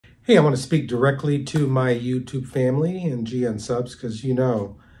Hey, I want to speak directly to my YouTube family and GN subs because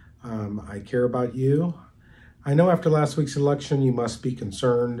I care about you. I know after last week's election, you must be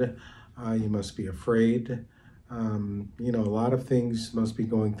concerned. You must be afraid. A lot of things must be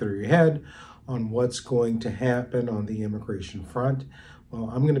going through your head on what's going to happen on the immigration front.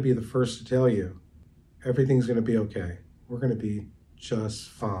 Well, I'm going to be the first to tell you, everything's going to be okay. We're going to be just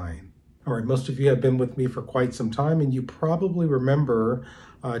fine. All right, most of you have been with me for quite some time, and you probably remember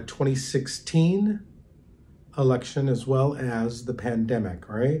 2016 election as well as the pandemic,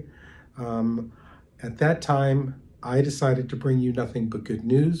 right? At that time, I decided to bring you nothing but good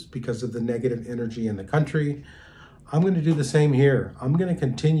news because of the negative energy in the country. I'm going to do the same here. I'm going to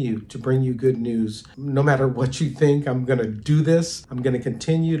continue to bring you good news. No matter what you think, I'm going to do this. I'm going to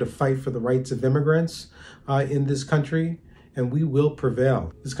continue to fight for the rights of immigrants in this country, and we will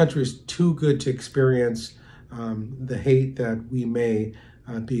prevail. This country is too good to experience the hate that we may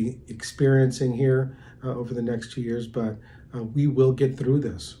be experiencing here over the next 2 years, but we will get through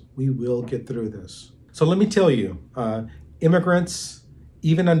this. We will get through this. So let me tell you, immigrants,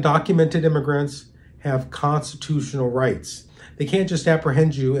 even undocumented immigrants, have constitutional rights. They can't just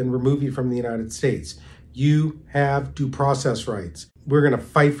apprehend you and remove you from the United States. You have due process rights. We're going to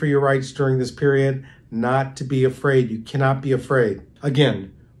fight for your rights during this period, not to be afraid. You cannot be afraid.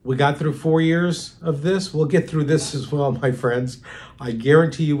 Again, we got through 4 years of this. We'll get through this as well, my friends. I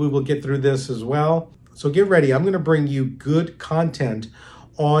guarantee you we will get through this as well. So get ready. I'm going to bring you good content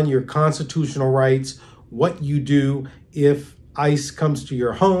on your constitutional rights, what you do if ICE comes to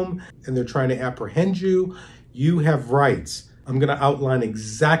your home and they're trying to apprehend you. You have rights. I'm going to outline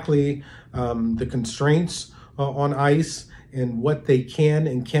exactly the constraints on ICE and what they can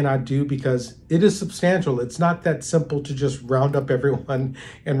and cannot do, because it is substantial. It's not that simple to just round up everyone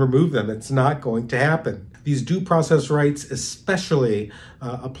and remove them. It's not going to happen. These due process rights especially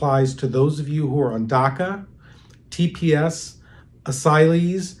applies to those of you who are on DACA, TPS,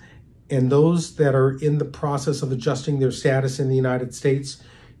 asylees, and those that are in the process of adjusting their status in the United States.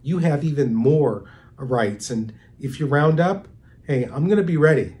 You have even more rights. And if you round up, hey, I'm going to be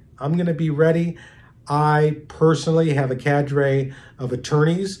ready. I'm going to be ready. I personally have a cadre of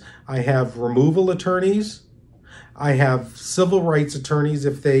attorneys. I have removal attorneys. I have civil rights attorneys.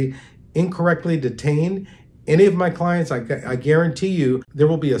 If they incorrectly detain any of my clients, I guarantee you there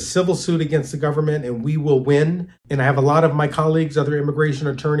will be a civil suit against the government and we will win. And I have a lot of my colleagues, other immigration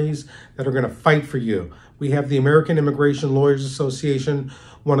attorneys, that are going to fight for you. We have the American Immigration Lawyers Association,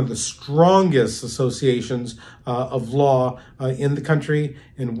 one of the strongest associations of law in the country,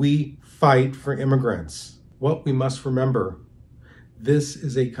 and we fight for immigrants. What we must remember, this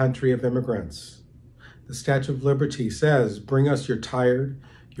is a country of immigrants. The Statue of Liberty says, bring us your tired,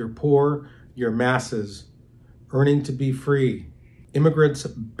 your poor, your masses, earning to be free. Immigrants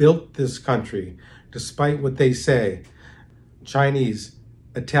built this country, despite what they say. Chinese,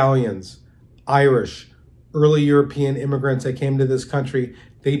 Italians, Irish, early European immigrants that came to this country,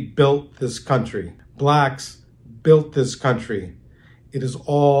 they built this country. Blacks built this country. It is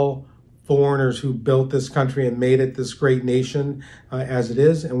all foreigners who built this country and made it this great nation as it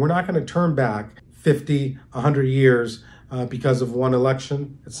is. And we're not going to turn back 50, 100 years because of one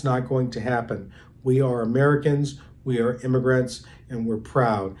election. It's not going to happen. We are Americans, we are immigrants, and we're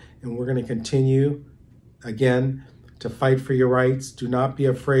proud. And we're going to continue, again, to fight for your rights. Do not be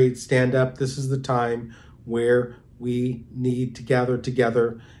afraid. Stand up. This is the time where we need to gather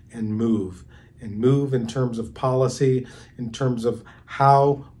together and move. And move in terms of policy, in terms of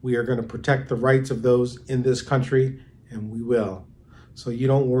how we are going to protect the rights of those in this country, and we will. So you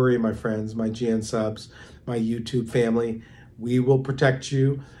don't worry, my friends, my GN subs, my YouTube family. We will protect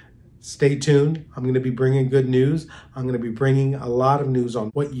you. Stay tuned. I'm going to be bringing good news. I'm going to be bringing a lot of news on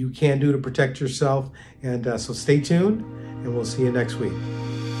what you can do to protect yourself. And so stay tuned, and we'll see you next week.